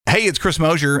Hey, it's Chris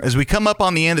Mosier. As we come up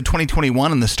on the end of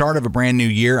 2021 and the start of a brand new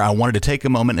year, I wanted to take a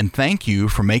moment and thank you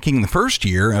for making the first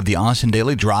year of the Austin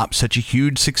Daily Drop such a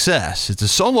huge success. It's a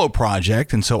solo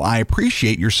project, and so I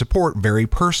appreciate your support very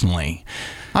personally.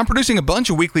 I'm producing a bunch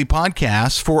of weekly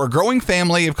podcasts for a growing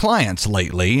family of clients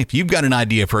lately. If you've got an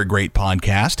idea for a great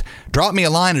podcast, drop me a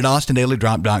line at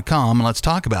austindailydrop.com and let's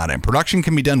talk about it. Production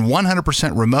can be done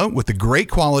 100% remote with the great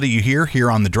quality you hear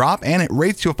here on The Drop and at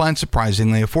rates you'll find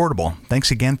surprisingly affordable.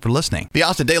 Thanks again for listening. The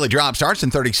Austin Daily Drop starts in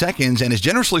 30 seconds and is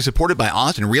generously supported by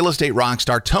Austin real estate rock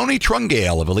star Tony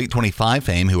Trungale of Elite 25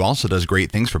 fame, who also does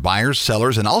great things for buyers,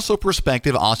 sellers, and also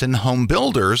prospective Austin home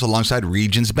builders alongside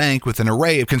Regions Bank with an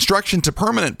array of construction to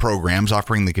permanent programs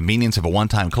offering the convenience of a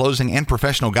one-time closing and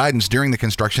professional guidance during the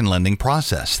construction lending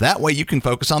process. That way you can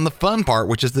focus on the fun part,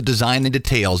 which is the design and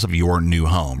details of your new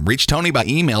home. Reach Tony by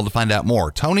email to find out more.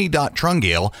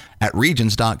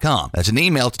 Tony.Trungale@Regions.com. That's an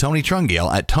email to Tony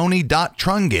Trungale at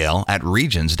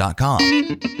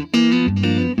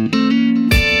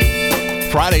Tony.Trungale@Regions.com.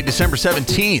 Friday, December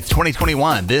 17th,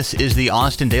 2021. This is the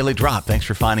Austin Daily Drop. Thanks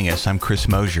for finding us. I'm Chris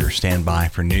Mosier. Stand by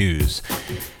for news.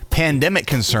 Pandemic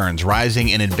concerns rising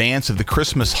in advance of the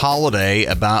Christmas holiday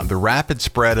about the rapid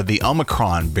spread of the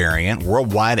Omicron variant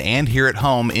worldwide and here at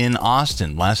home in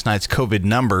Austin. Last night's COVID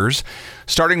numbers,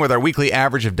 starting with our weekly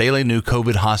average of daily new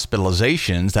COVID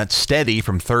hospitalizations, that's steady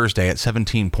from Thursday at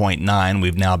 17.9.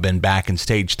 We've now been back in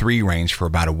stage 3 range for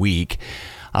about a week.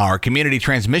 Our community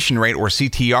transmission rate, or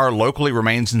CTR, locally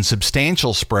remains in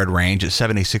substantial spread range at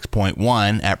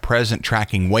 76.1, at present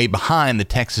tracking way behind the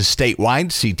Texas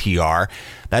statewide CTR.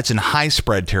 That's in high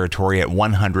spread territory at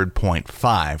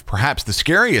 100.5. Perhaps the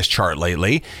scariest chart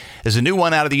lately is a new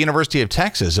one out of the University of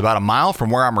Texas, about a mile from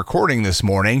where I'm recording this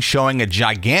morning, showing a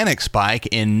gigantic spike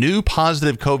in new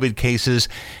positive COVID cases,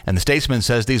 and the Statesman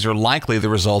says these are likely the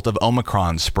result of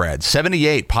Omicron spread.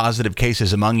 78 positive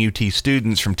cases among UT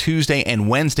students from Tuesday and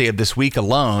Wednesday of this week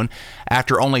alone,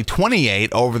 after only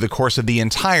 28 over the course of the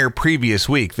entire previous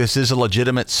week. This is a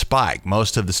legitimate spike.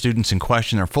 Most of the students in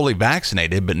question are fully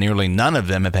vaccinated, but nearly none of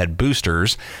them have had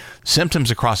boosters.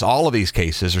 Symptoms across all of these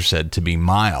cases are said to be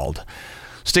mild.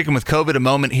 Sticking with COVID a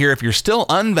moment here, if you're still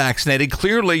unvaccinated,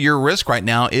 clearly your risk right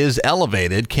now is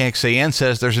elevated. KXAN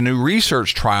says there's a new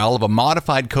research trial of a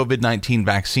modified COVID-19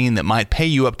 vaccine that might pay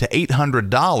you up to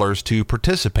 $800 to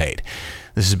participate.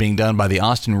 This is being done by the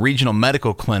Austin Regional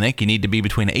Medical Clinic. You need to be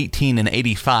between 18 and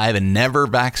 85 and never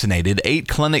vaccinated. 8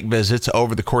 clinic visits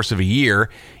over the course of a year,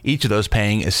 each of those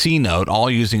paying a C-note,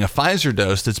 all using a Pfizer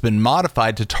dose that's been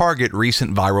modified to target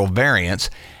recent viral variants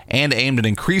and aimed at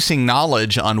increasing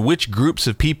knowledge on which groups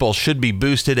of people should be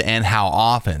boosted and how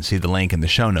often. See the link in the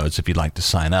show notes if you'd like to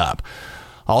sign up.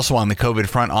 Also on the COVID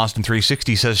front, Austin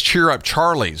 360 says Cheer Up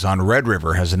Charlie's on Red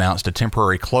River has announced a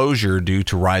temporary closure due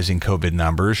to rising COVID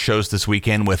numbers. Shows this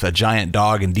weekend with A Giant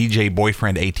Dog and DJ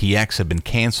Boyfriend ATX have been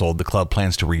canceled. The club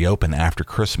plans to reopen after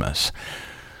Christmas.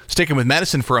 Sticking with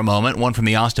medicine for a moment, one from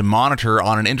the Austin Monitor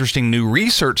on an interesting new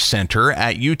research center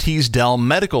at UT's Dell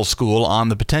Medical School on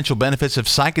the potential benefits of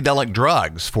psychedelic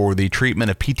drugs for the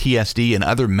treatment of PTSD and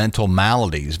other mental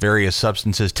maladies. Various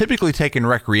substances typically taken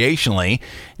recreationally,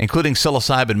 including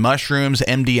psilocybin mushrooms,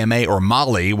 MDMA or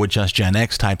Molly, which us Gen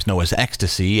X types know as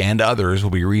ecstasy, and others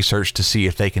will be researched to see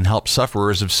if they can help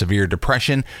sufferers of severe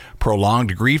depression,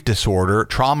 prolonged grief disorder,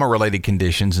 trauma-related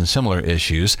conditions, and similar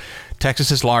issues.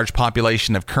 Texas's large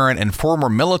population of current and former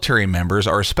military members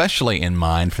are especially in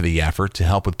mind for the effort to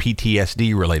help with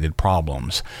PTSD-related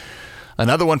problems.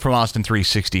 Another one from Austin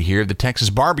 360 here. The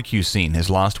Texas barbecue scene has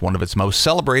lost one of its most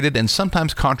celebrated and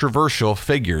sometimes controversial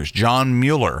figures. John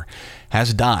Mueller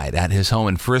has died at his home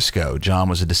in Frisco. John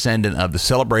was a descendant of the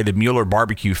celebrated Mueller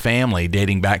barbecue family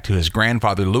dating back to his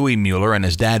grandfather Louis Mueller and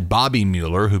his dad Bobby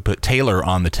Mueller, who put Taylor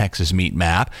on the Texas meat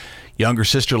map. Younger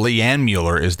sister Leanne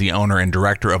Mueller is the owner and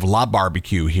director of La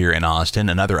Barbecue here in Austin,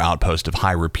 another outpost of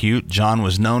high repute. John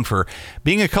was known for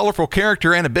being a colorful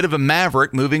character and a bit of a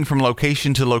maverick, moving from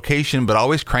location to location, but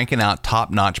always cranking out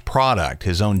top-notch product.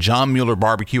 His own John Mueller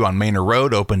Barbecue on Manor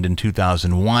Road opened in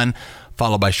 2001,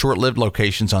 followed by short-lived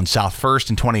locations on South First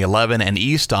in 2011 and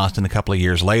East Austin a couple of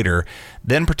years later,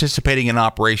 then participating in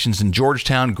operations in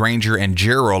Georgetown, Granger, and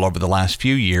Jarrell over the last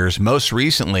few years. Most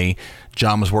recently,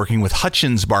 John was working with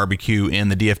Hutchins Barbecue in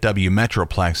the DFW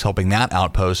Metroplex, helping that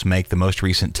outpost make the most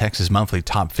recent Texas Monthly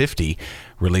Top 50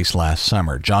 released last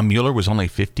summer. John Mueller was only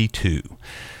 52.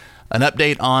 An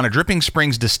update on a Dripping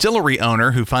Springs distillery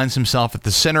owner who finds himself at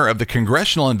the center of the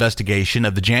congressional investigation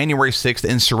of the January 6th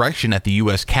insurrection at the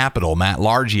U.S. Capitol. Matt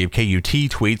Largy of KUT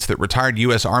tweets that retired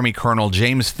U.S. Army Colonel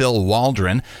James Phil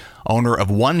Waldron owner of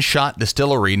One Shot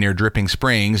Distillery near Dripping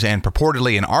Springs and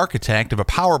purportedly an architect of a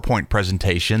PowerPoint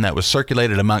presentation that was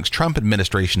circulated amongst Trump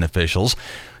administration officials,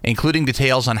 including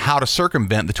details on how to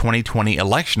circumvent the 2020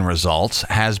 election results,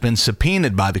 has been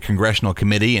subpoenaed by the Congressional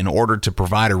Committee in order to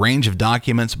provide a range of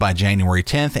documents by January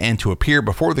 10th and to appear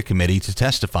before the committee to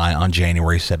testify on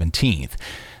January 17th.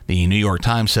 The New York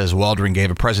Times says Waldron gave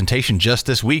a presentation just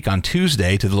this week on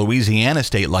Tuesday to the Louisiana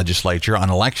state legislature on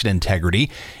election integrity,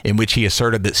 in which he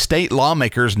asserted that state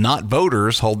lawmakers, not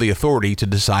voters, hold the authority to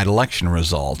decide election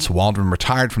results. Waldron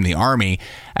retired from the Army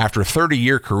after a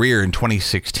 30-year career in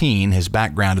 2016. His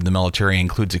background in the military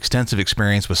includes extensive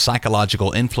experience with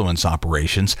psychological influence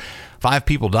operations. 5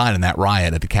 people died in that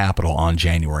riot at the Capitol on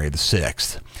January the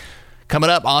 6th. Coming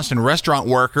up, Austin restaurant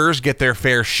workers get their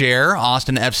fair share.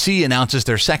 Austin FC announces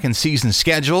their second season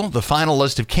schedule, the final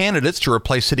list of candidates to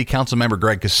replace City Council member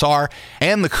Greg Casar,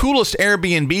 and the coolest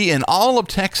Airbnb in all of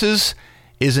Texas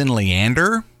is in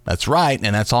Leander. That's right,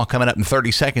 and that's all coming up in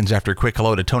 30 seconds after a quick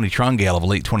hello to Tony Trungale of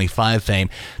Elite 25 fame.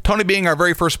 Tony, being our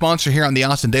very first sponsor here on the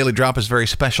Austin Daily Drop, is very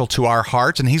special to our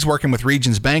hearts, and he's working with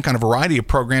Regions Bank on a variety of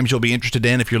programs you'll be interested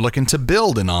in if you're looking to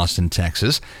build in Austin,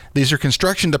 Texas. These are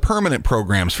construction to permanent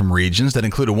programs from Regions that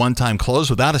include a one-time close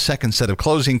without a second set of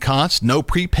closing costs, no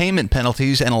prepayment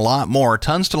penalties, and a lot more.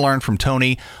 Tons to learn from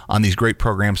Tony on these great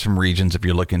programs from Regions if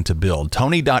you're looking to build.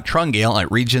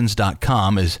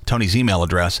 Tony.Trungale@Regions.com is Tony's email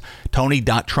address.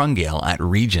 Tony.Trungale@Regions.com.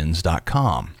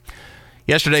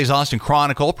 Yesterday's Austin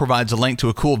Chronicle provides a link to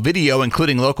a cool video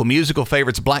including local musical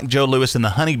favorites Black Joe Lewis and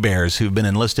the Honey Bears, who've been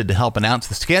enlisted to help announce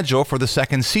the schedule for the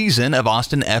second season of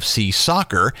Austin FC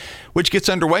Soccer, which gets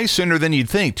underway sooner than you'd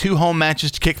think. 2 home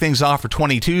matches to kick things off for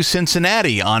 22.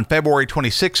 Cincinnati on February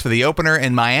 26th for the opener,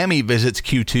 and Miami visits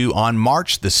Q2 on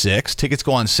March the 6th. Tickets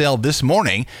go on sale this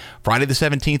morning, Friday the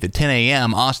 17th at 10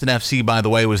 a.m. Austin FC, by the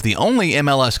way, was the only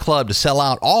MLS club to sell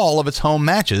out all of its home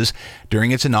matches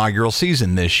during its inaugural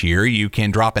season this year. You can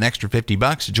drop an extra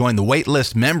 $50 to join the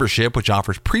waitlist membership, which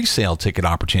offers pre-sale ticket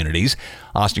opportunities.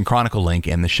 Austin Chronicle link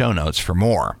in the show notes for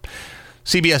more.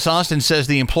 CBS Austin says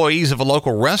the employees of a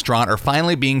local restaurant are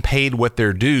finally being paid what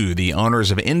they're due. The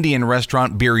owners of Indian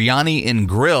restaurant Biryani and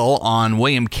Grill on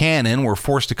William Cannon were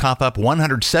forced to cough up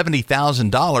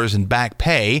 $170,000 in back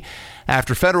pay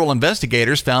after federal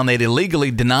investigators found they'd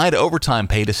illegally denied overtime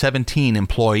pay to 17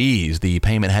 employees. The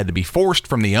payment had to be forced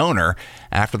from the owner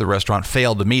after the restaurant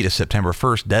failed to meet a September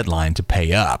 1st deadline to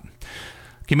pay up.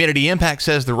 Community Impact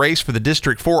says the race for the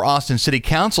District 4 Austin City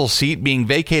Council seat being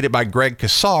vacated by Greg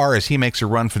Casar as he makes a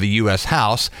run for the U.S.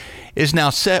 House is now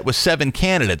set with 7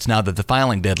 candidates now that the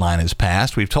filing deadline has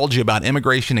passed. We've told you about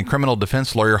immigration and criminal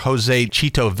defense lawyer Jose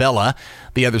Chito Vela.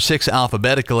 The other 6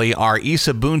 alphabetically are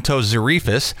Isa Bunto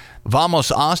Zarifas,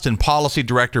 Vamos Austin Policy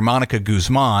Director Monica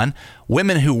Guzman,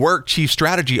 Women Who Work Chief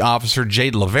Strategy Officer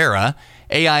Jade Lavera,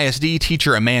 AISD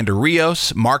teacher Amanda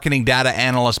Rios, marketing data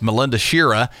analyst Melinda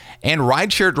Shira, and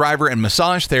rideshare driver and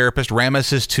massage therapist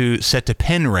Ramesistu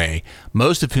Setipenre,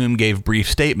 most of whom gave brief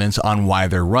statements on why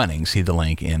they're running. See the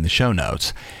link in the show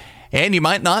notes. And you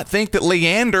might not think that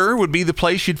Leander would be the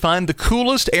place you'd find the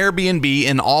coolest Airbnb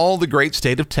in all the great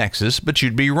state of Texas, but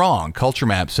you'd be wrong. Culture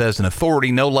Map says an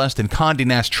authority no less than Condé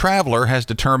Nast Traveler has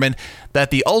determined that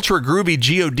the ultra-groovy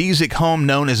geodesic home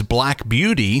known as Black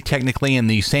Beauty, technically in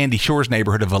the Sandy Shores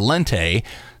neighborhood of Valente,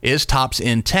 is tops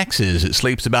in Texas. It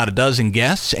sleeps about a dozen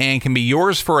guests and can be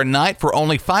yours for a night for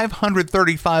only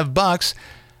 $535.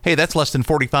 Hey, that's less than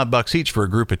 $45 each for a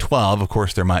group of 12. Of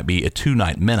course, there might be a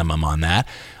 2-night minimum on that.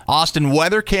 Austin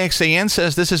weather, KXAN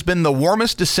says this has been the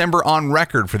warmest December on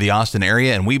record for the Austin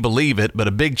area, and we believe it, but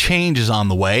a big change is on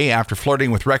the way. After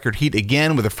flirting with record heat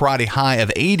again with a Friday high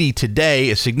of 80 today,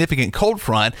 a significant cold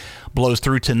front blows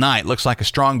through tonight. Looks like a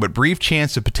strong but brief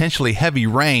chance of potentially heavy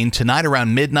rain tonight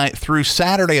around midnight through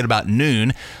Saturday at about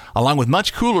noon, along with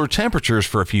much cooler temperatures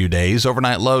for a few days.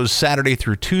 Overnight lows Saturday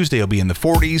through Tuesday will be in the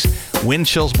 40s. Wind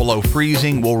chills below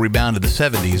freezing will rebound to the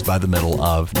 70s by the middle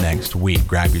of next week.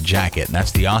 Grab your jacket. And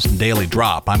that's the Austin Daily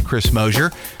Drop. I'm Chris Mosier.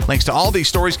 Links to all these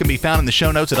stories can be found in the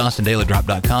show notes at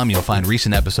austindailyDrop.com. You'll find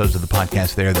recent episodes of the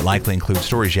podcast there that likely include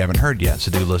stories you haven't heard yet,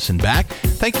 so do listen back.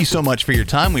 Thank you so much for your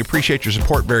time. We appreciate your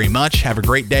support very much. Have a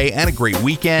great day and a great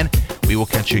weekend. We will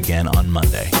catch you again on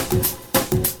Monday.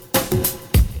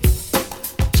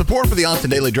 Support for the Austin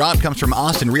Daily Drop comes from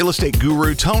Austin real estate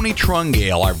guru Tony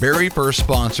Trungale, our very first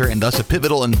sponsor and thus a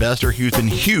pivotal investor who's been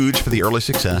huge for the early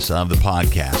success of the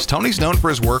podcast. Tony's known for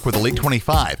his work with Elite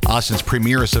 25, Austin's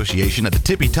premier association at the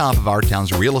tippy top of our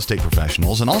town's real estate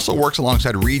professionals, and also works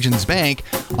alongside Regions Bank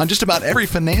on just about every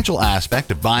financial aspect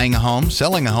of buying a home,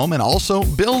 selling a home, and also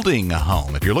building a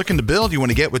home. If you're looking to build, you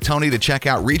want to get with Tony to check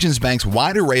out Regions Bank's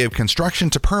wide array of construction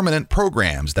to permanent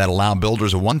programs that allow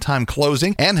builders a one-time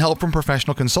closing and help from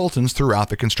professional consultants throughout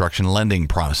the construction lending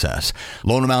process.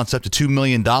 Loan amounts up to $2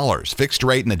 million, fixed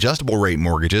rate and adjustable rate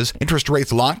mortgages, interest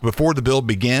rates locked before the build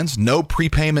begins, no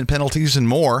prepayment penalties, and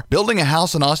more. Building a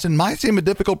house in Austin might seem a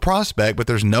difficult prospect, but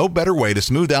there's no better way to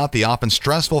smooth out the often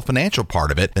stressful financial part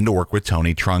of it than to work with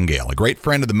Tony Trungale, a great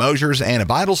friend of the Mosiers and a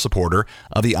vital supporter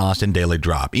of the Austin Daily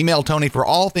Drop. Email Tony for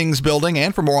all things building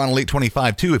and for more on Elite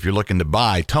 25 too if you're looking to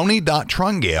buy.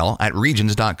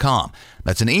 Tony.Trungale@Regions.com.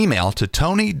 That's an email to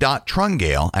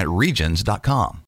Tony.Trungale@Regions.com.